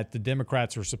that the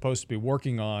Democrats are supposed to be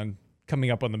working on coming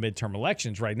up on the midterm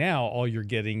elections? Right now, all you're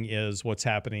getting is what's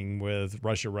happening with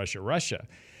Russia.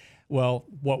 Well,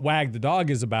 what Wag the Dog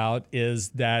is about is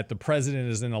that the president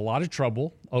is in a lot of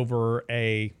trouble over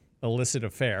a illicit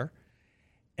affair,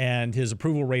 and his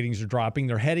approval ratings are dropping.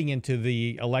 They're heading into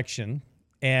the election,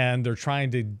 and they're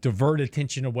trying to divert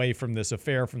attention away from this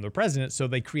affair from the president, so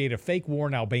they create a fake war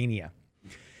in Albania.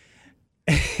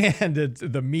 and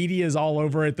the media is all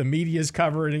over it. The media is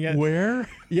covering it. Where?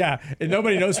 Yeah, and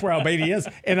nobody knows where Albania is.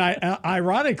 And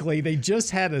ironically, they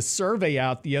just had a survey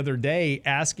out the other day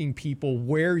asking people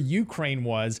where Ukraine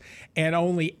was, and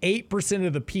only 8%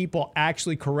 of the people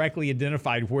actually correctly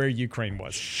identified where Ukraine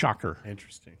was. Shocker.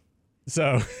 Interesting.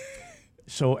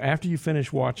 So after you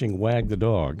finish watching Wag the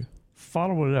Dog,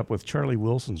 follow it up with Charlie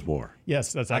Wilson's War.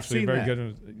 yes, that's actually seen very that.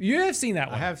 good. You have seen that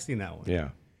I one. have seen that one. Yeah.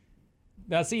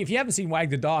 Now, see, if you haven't seen Wag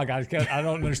the Dog, I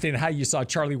don't understand how you saw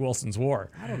Charlie Wilson's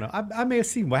War. I don't know. I may have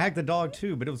seen Wag the Dog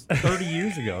too, but it was 30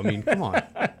 years ago. I mean, come on.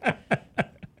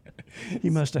 He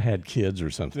must have had kids or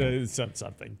something.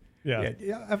 Something. Yeah.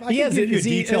 I can give you a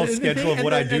detailed schedule of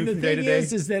what I do from day to day. The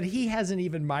thing is that he hasn't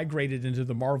even migrated into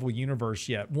the Marvel Universe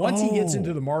yet. Once he gets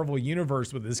into the Marvel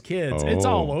Universe with his kids, it's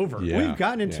all over. Yeah. We've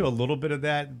gotten into a little bit of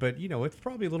that, but it's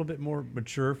probably a little bit more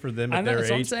mature for them I at know, their that's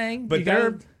age. what I'm saying. But You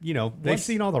they're, gotta- they've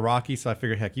seen all the Rockies, so I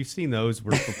figured, heck, you've seen those.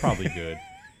 We're probably good.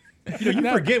 You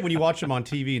forget when you watch them on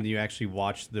TV and then you actually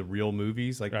watch the real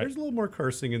movies. Like, there's a little more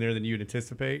cursing in there than you'd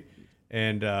anticipate.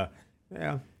 And,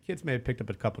 kids may have picked up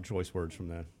a couple choice words from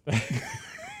that.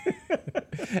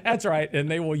 That's right. And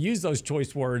they will use those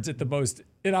choice words at the most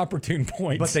inopportune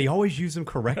points. But they always use them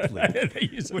correctly, They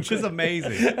use them which is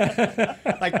amazing.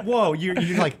 Like, whoa, you're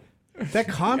like, that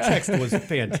context was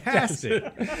fantastic.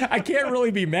 I can't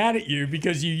really be mad at you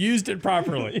because you used it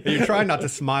properly. You're trying not to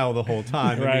smile the whole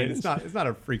time. I Right. mean, it's not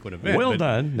a frequent event. Well but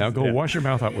done. Now go wash your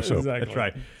mouth out with soap. Exactly. That's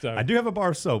right. So, I do have a bar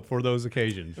of soap for those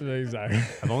occasions. Exactly.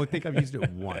 I only think I've used it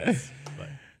once. But.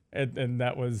 And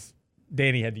that was,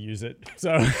 Danny had to use it.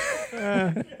 So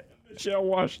Shall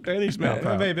wash Danny's mouth It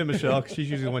out. may have been Michelle, 'cause she's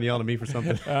usually the one yelling at me for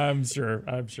something. I'm sure.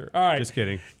 All right. Just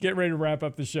kidding. Get ready to wrap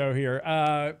up the show here.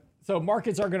 So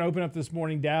markets are going to open up this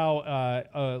morning.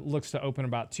 Dow looks to open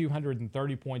about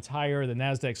 230 points higher. The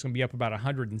Nasdaq's going to be up about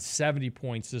 170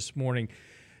 points this morning.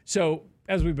 So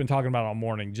as we've been talking about all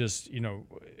morning, just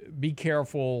be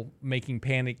careful making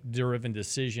panic-driven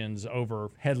decisions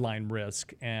over headline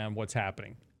risk and what's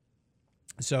happening.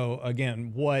 So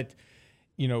again, what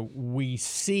we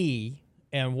see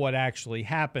and what actually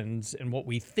happens and what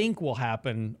we think will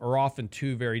happen are often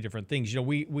two very different things.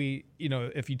 We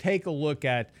if you take a look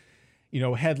at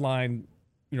headlines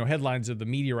of the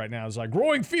media right now is like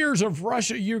growing fears of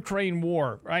Russia-Ukraine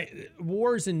war, right?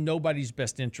 War is in nobody's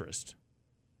best interest,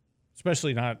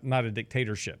 especially not a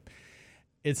dictatorship.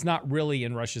 It's not really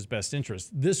in Russia's best interest.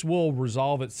 This will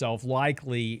resolve itself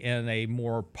likely in a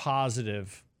more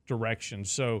positive direction.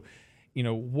 So,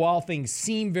 while things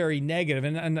seem very negative,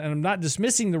 and I'm not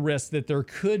dismissing the risk that there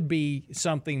could be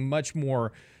something much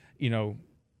more,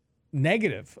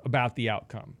 negative about the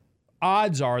outcome.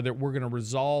 Odds are that we're going to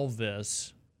resolve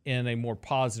this in a more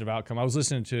positive outcome. I was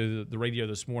listening to the radio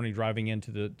this morning driving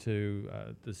into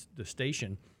the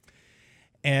station,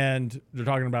 and they're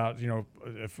talking about,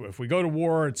 if we go to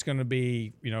war, it's going to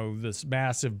be, this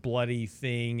massive bloody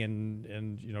thing,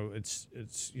 and it's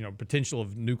potential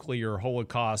of nuclear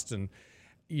holocaust, and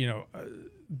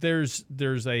there's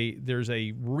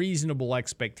a reasonable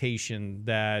expectation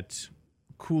that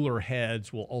cooler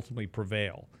heads will ultimately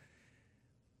prevail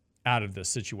out of this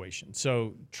situation.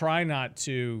 So try not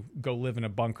to go live in a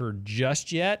bunker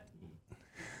just yet.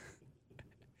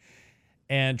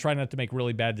 And try not to make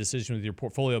really bad decisions with your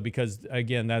portfolio because,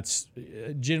 again, that's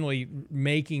generally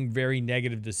making very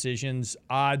negative decisions.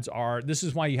 Odds are, this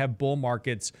is why you have bull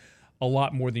markets a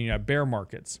lot more than you have bear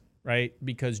markets, right?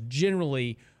 Because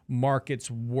generally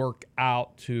markets work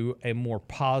out to a more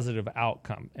positive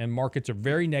outcome. And markets are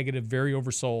very negative, very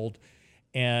oversold.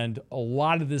 And a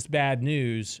lot of this bad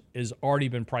news has already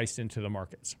been priced into the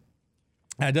markets.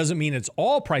 Now, it doesn't mean it's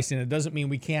all priced in. It doesn't mean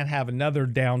we can't have another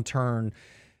downturn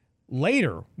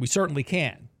later. We certainly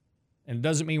can. And it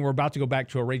doesn't mean we're about to go back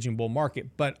to a raging bull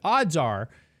market, but odds are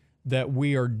that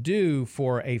we are due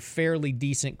for a fairly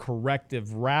decent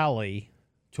corrective rally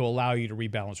to allow you to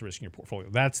rebalance risk in your portfolio.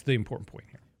 That's the important point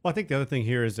here. Well, I think the other thing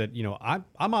here is that,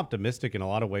 I'm optimistic in a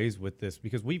lot of ways with this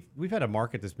because we've had a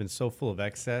market that's been so full of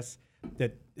excess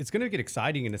that it's going to get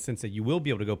exciting in the sense that you will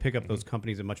be able to go pick up those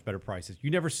companies at much better prices.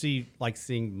 You never seeing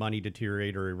money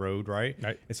deteriorate or erode, right?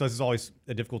 Right. And so this is always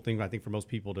a difficult thing, I think, for most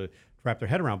people to wrap their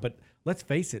head around. But let's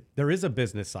face it, there is a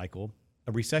business cycle.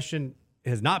 A recession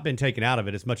has not been taken out of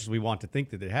it as much as we want to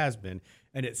think that it has been.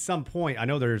 And at some point, I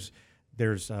know there's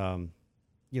going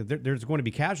to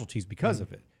be casualties because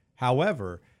of it.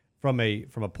 However, from a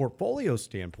portfolio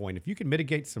standpoint, if you can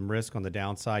mitigate some risk on the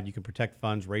downside, you can protect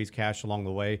funds, raise cash along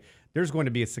the way, there's going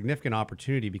to be a significant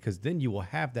opportunity because then you will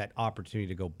have that opportunity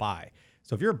to go buy.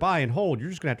 So if you're buy and hold, you're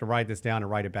just going to have to write this down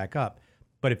and write it back up.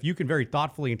 But if you can very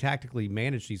thoughtfully and tactically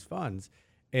manage these funds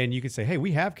and you can say, hey,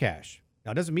 we have cash.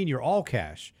 Now, it doesn't mean you're all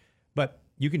cash, but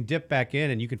you can dip back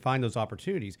in and you can find those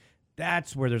opportunities.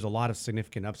 That's where there's a lot of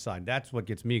significant upside. That's what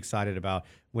gets me excited about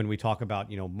when we talk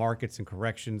about, markets and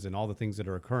corrections and all the things that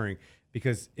are occurring,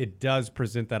 because it does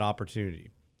present that opportunity.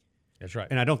 That's right.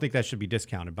 And I don't think that should be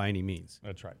discounted by any means.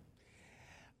 That's right.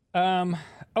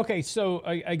 Okay, so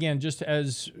again, just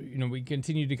as we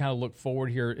continue to kind of look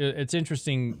forward here, it's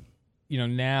interesting,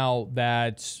 now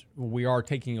that we are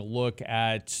taking a look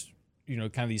at,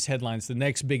 kind of these headlines. The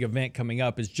next big event coming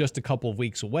up is just a couple of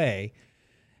weeks away,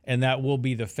 and that will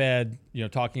be the Fed,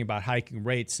 talking about hiking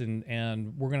rates,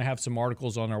 and we're going to have some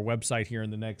articles on our website here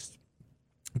in the next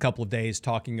couple of days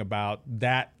talking about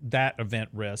that event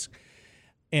risk.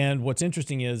 And what's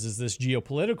interesting is this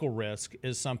geopolitical risk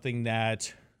is something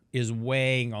that is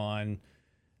weighing on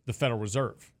the Federal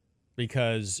Reserve,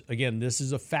 because again, this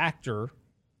is a factor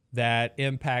that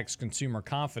impacts consumer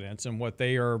confidence, and what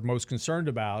they are most concerned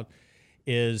about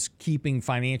is keeping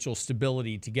financial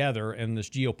stability together, and this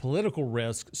geopolitical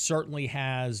risk certainly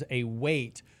has a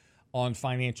weight on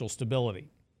financial stability.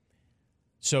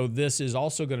 So this is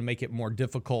also going to make it more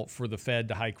difficult for the Fed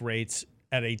to hike rates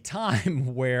at a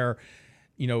time where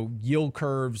yield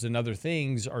curves and other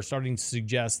things are starting to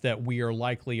suggest that we are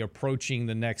likely approaching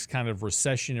the next kind of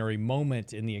recessionary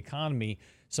moment in the economy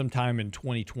sometime in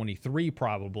 2023,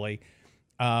 probably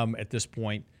at this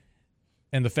point.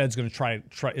 And the Fed's going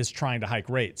to trying to hike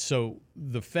rates. So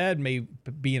the Fed may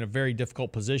be in a very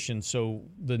difficult position. So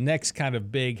the next kind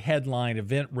of big headline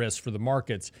event risk for the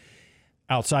markets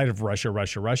outside of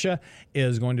Russia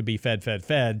is going to be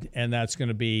Fed. And that's going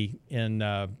to be in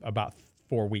about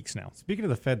 4 weeks now. Speaking of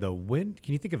the Fed, though, when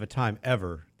can you think of a time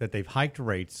ever that they've hiked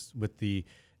rates with the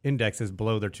indexes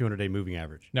below their 200-day moving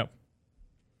average? No.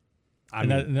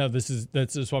 That's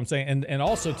what I'm saying. And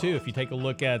also, too, if you take a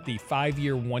look at the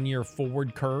 5-year, 1-year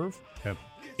forward curve, yep,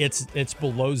 it's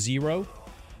below zero.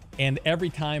 And every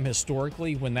time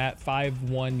historically when that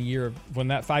 5-year,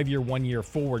 1-year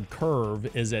forward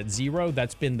curve is at zero,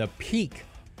 that's been the peak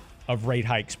of rate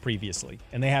hikes previously.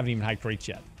 And they haven't even hiked rates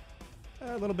yet.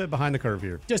 A little bit behind the curve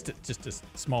here. Just a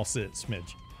small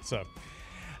smidge. So,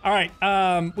 all right.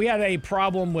 We had a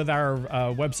problem with our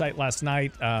website last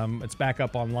night. It's back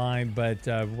up online, but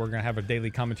we're going to have a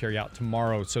daily commentary out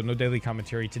tomorrow. So no daily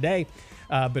commentary today,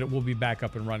 but it will be back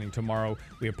up and running tomorrow.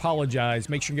 We apologize.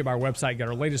 Make sure you get our website. Get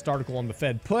our latest article on the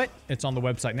Fed put. It's on the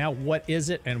website now. What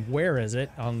is it and where is it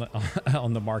on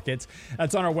the markets?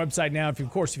 That's on our website now. If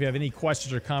you have any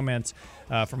questions or comments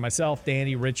for myself,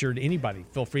 Danny, Richard, anybody,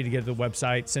 feel free to get to the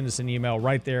website. Send us an email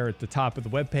right there at the top of the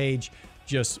webpage.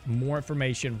 Just more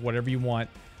information, whatever you want,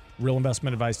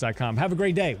 realinvestmentadvice.com. Have a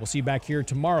great day. We'll see you back here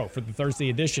tomorrow for the Thursday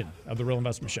edition of The Real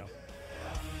Investment Show.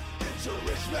 It's a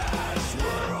rich man's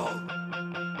world.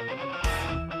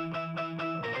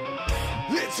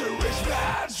 It's a rich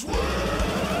man's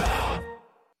world.